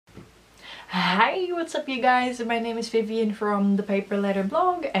Hi, what's up you guys? My name is Vivian from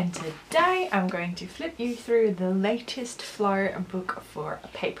ThePaperLetterBlog, and today I'm going to flip you through the latest flower book for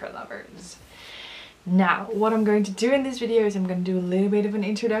paper lovers. Now, what I'm going to do in this video is I'm going to do a little bit of an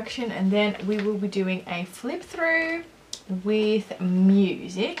introduction, and then we will be doing a flip through with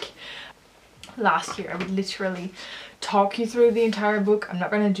music. Last year I would literally talk you through the entire book. I'm not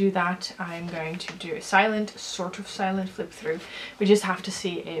going to do that. I'm going to do a sort of silent flip through. We just have to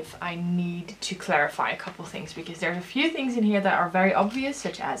see if I need to clarify a couple things, because there's a few things in here that are very obvious,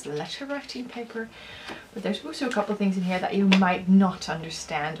 such as letter writing paper, but there's also a couple things in here that you might not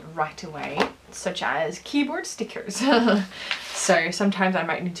understand right away, such as keyboard stickers. So sometimes I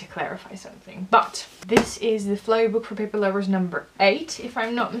might need to clarify something. But this is the flow book for paper lovers number 8, if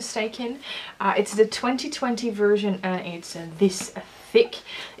I'm not mistaken. It's the 2020 version, and it's this thick.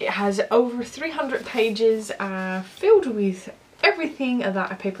 It has over 300 pages filled with everything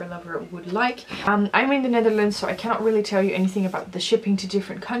that a paper lover would like. I'm in the Netherlands, so I cannot really tell you anything about the shipping to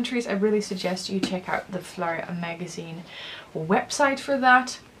different countries. I really suggest you check out the Flower magazine website for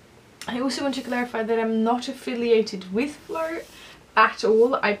that. I also want to clarify that I'm not affiliated with Flow at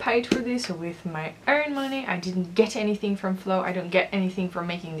all. I paid for this with my own money. I didn't get anything from Flow. I don't get anything from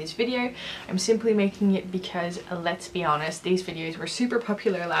making this video. I'm simply making it because, let's be honest, these videos were super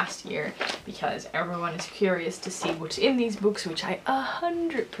popular last year because everyone is curious to see what's in these books, which I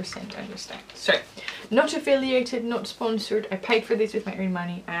 100% understand. So, not affiliated, not sponsored. I paid for this with my own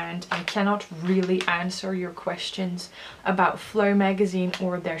money, and I cannot really answer your questions about Flow magazine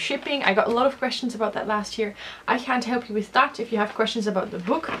or their shipping. I got a lot of questions about that last year. I can't help you with that. If you have questions about the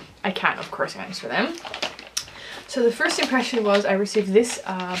book, I can of course answer them. So the first impression was I received this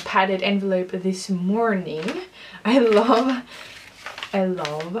padded envelope this morning. I love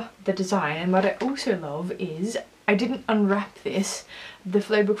the design, and what I also love is I didn't unwrap this. The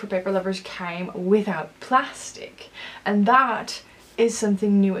flow book for paper lovers came without plastic, and that is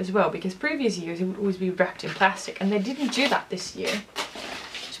something new as well, because previous years it would always be wrapped in plastic, and they didn't do that this year,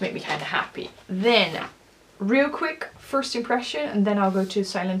 which made me kind of happy. Then real quick first impression, and then I'll go to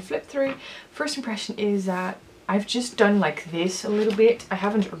silent flip through. First impression is that I've just done like this a little bit. I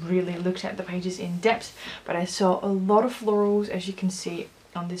haven't really looked at the pages in depth, but I saw a lot of florals, as you can see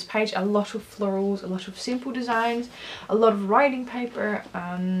on this page. A lot of florals, a lot of simple designs, a lot of writing paper,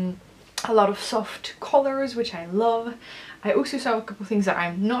 a lot of soft colors, which I love. I also saw a couple things that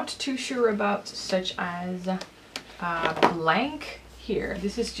I'm not too sure about, such as blank here.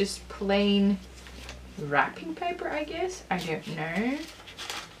 This is just plain wrapping paper, I guess. I don't know.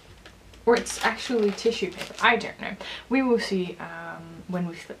 Or it's actually tissue paper. I don't know. We will see when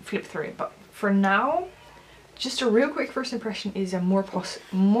we flip through it. But for now, just a real quick first impression is a more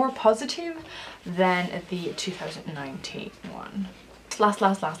positive than the 2019 one.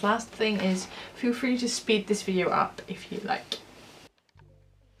 Last thing is, feel free to speed this video up if you like.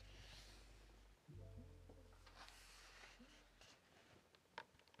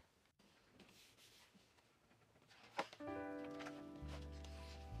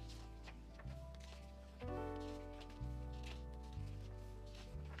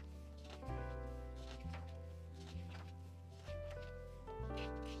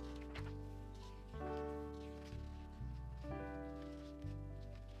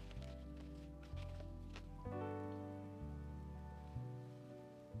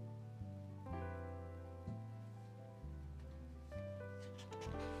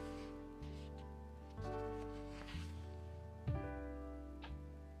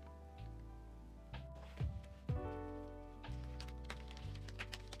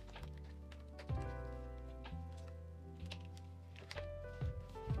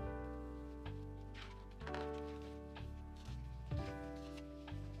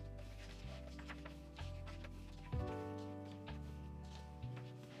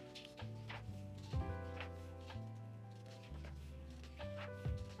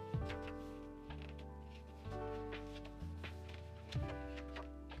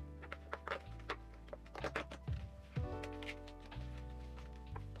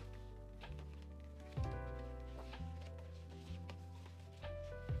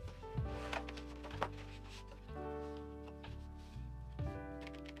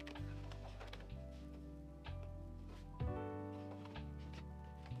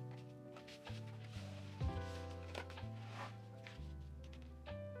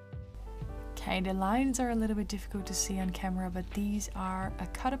 Okay, the lines are a little bit difficult to see on camera, but these are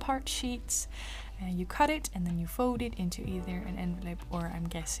cut apart sheets, and you cut it and then you fold it into either an envelope or, I'm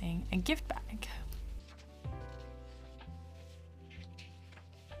guessing, a gift bag.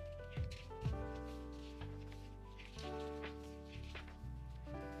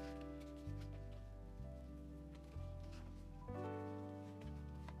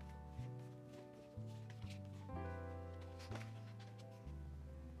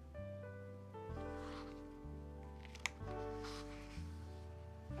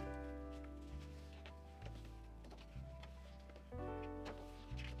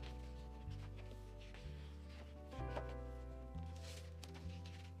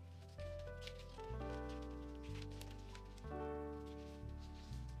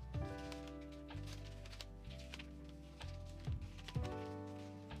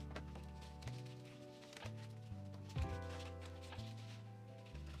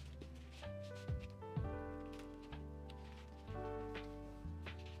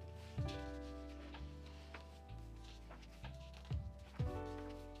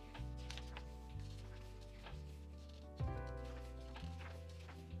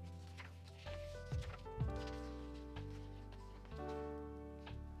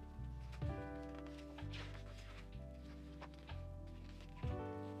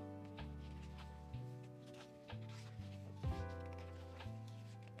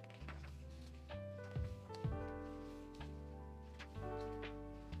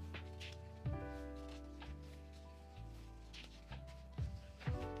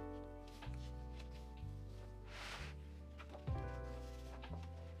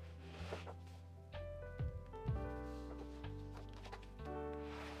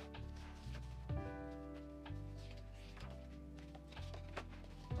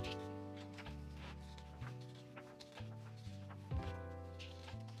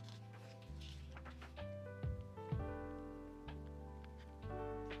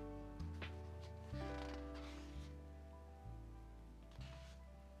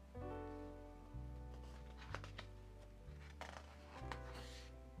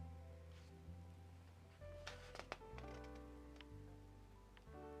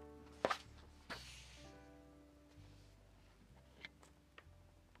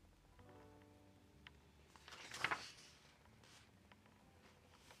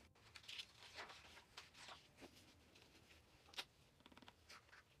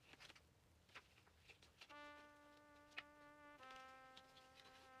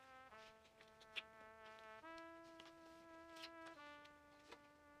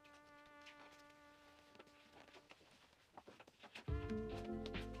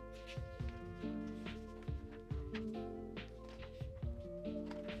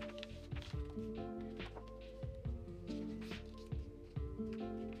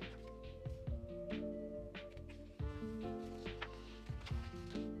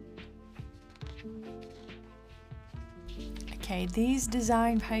 Okay, these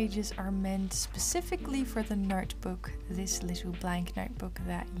design pages are meant specifically for the notebook, this little blank notebook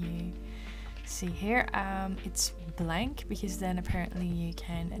that you see here. It's blank because then apparently you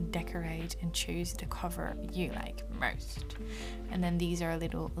can decorate and choose the cover you like most. And then these are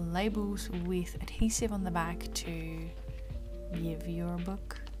little labels with adhesive on the back to give your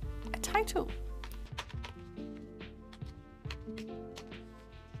book a title.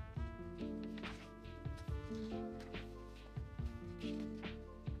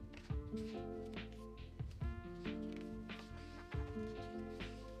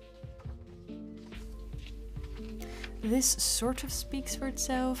 This sort of speaks for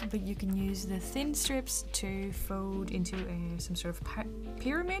itself, but you can use the thin strips to fold into some sort of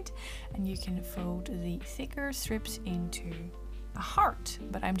pyramid, and you can fold the thicker strips into a heart.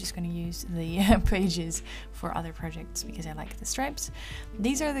 But I'm just going to use the pages for other projects because I like the stripes.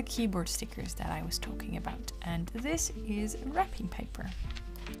 These are the keyboard stickers that I was talking about, and this is wrapping paper.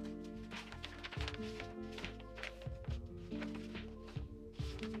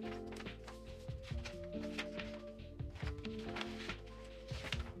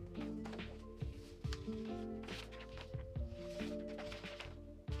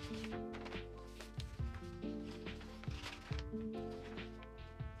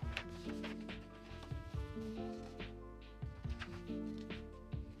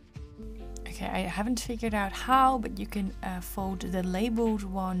 Okay, I haven't figured out how, but you can fold the labeled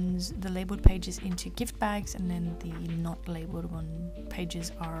ones, the labeled pages into gift bags, and then the not labeled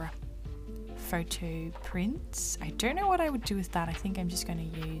pages are photo prints. I don't know what I would do with that. I think I'm just going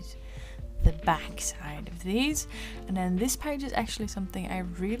to use the back side of these. And then this page is actually something I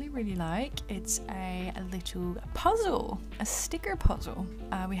really like. It's a little puzzle, a sticker puzzle.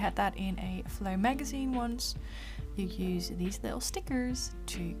 We had that in a Flow magazine once. You use these little stickers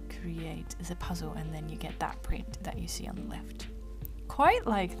to create the puzzle, and then you get that print that you see on the left. Quite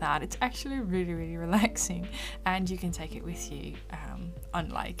like that. It's actually really relaxing, and you can take it with you,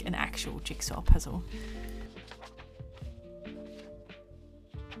 unlike an actual jigsaw puzzle.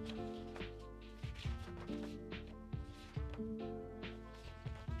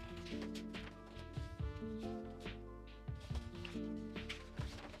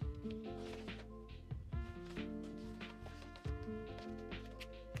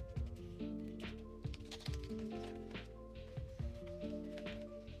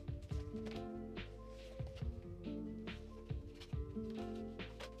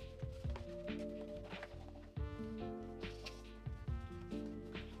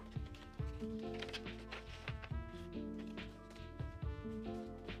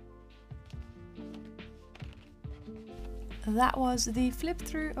 That was the flip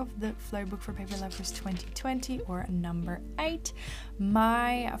through of the Flow book for Paper Lovers 2020, or number 8.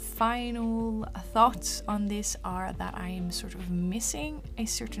 My final thoughts on this are that I am sort of missing a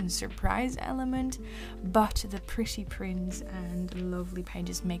certain surprise element, but the pretty prints and lovely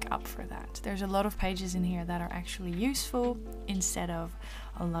pages make up for that. There's a lot of pages in here that are actually useful instead of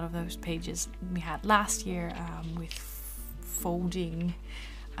a lot of those pages we had last year with folding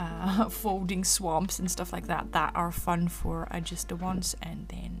swamps and stuff like that are fun for just the once and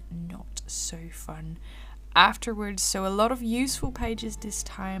then not so fun afterwards. So a lot of useful pages this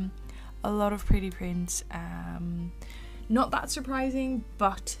time, a lot of pretty prints, not that surprising,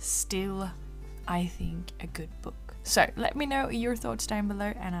 but still I think a good book. So let me know your thoughts down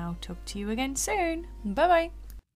below, and I'll talk to you again soon. Bye bye.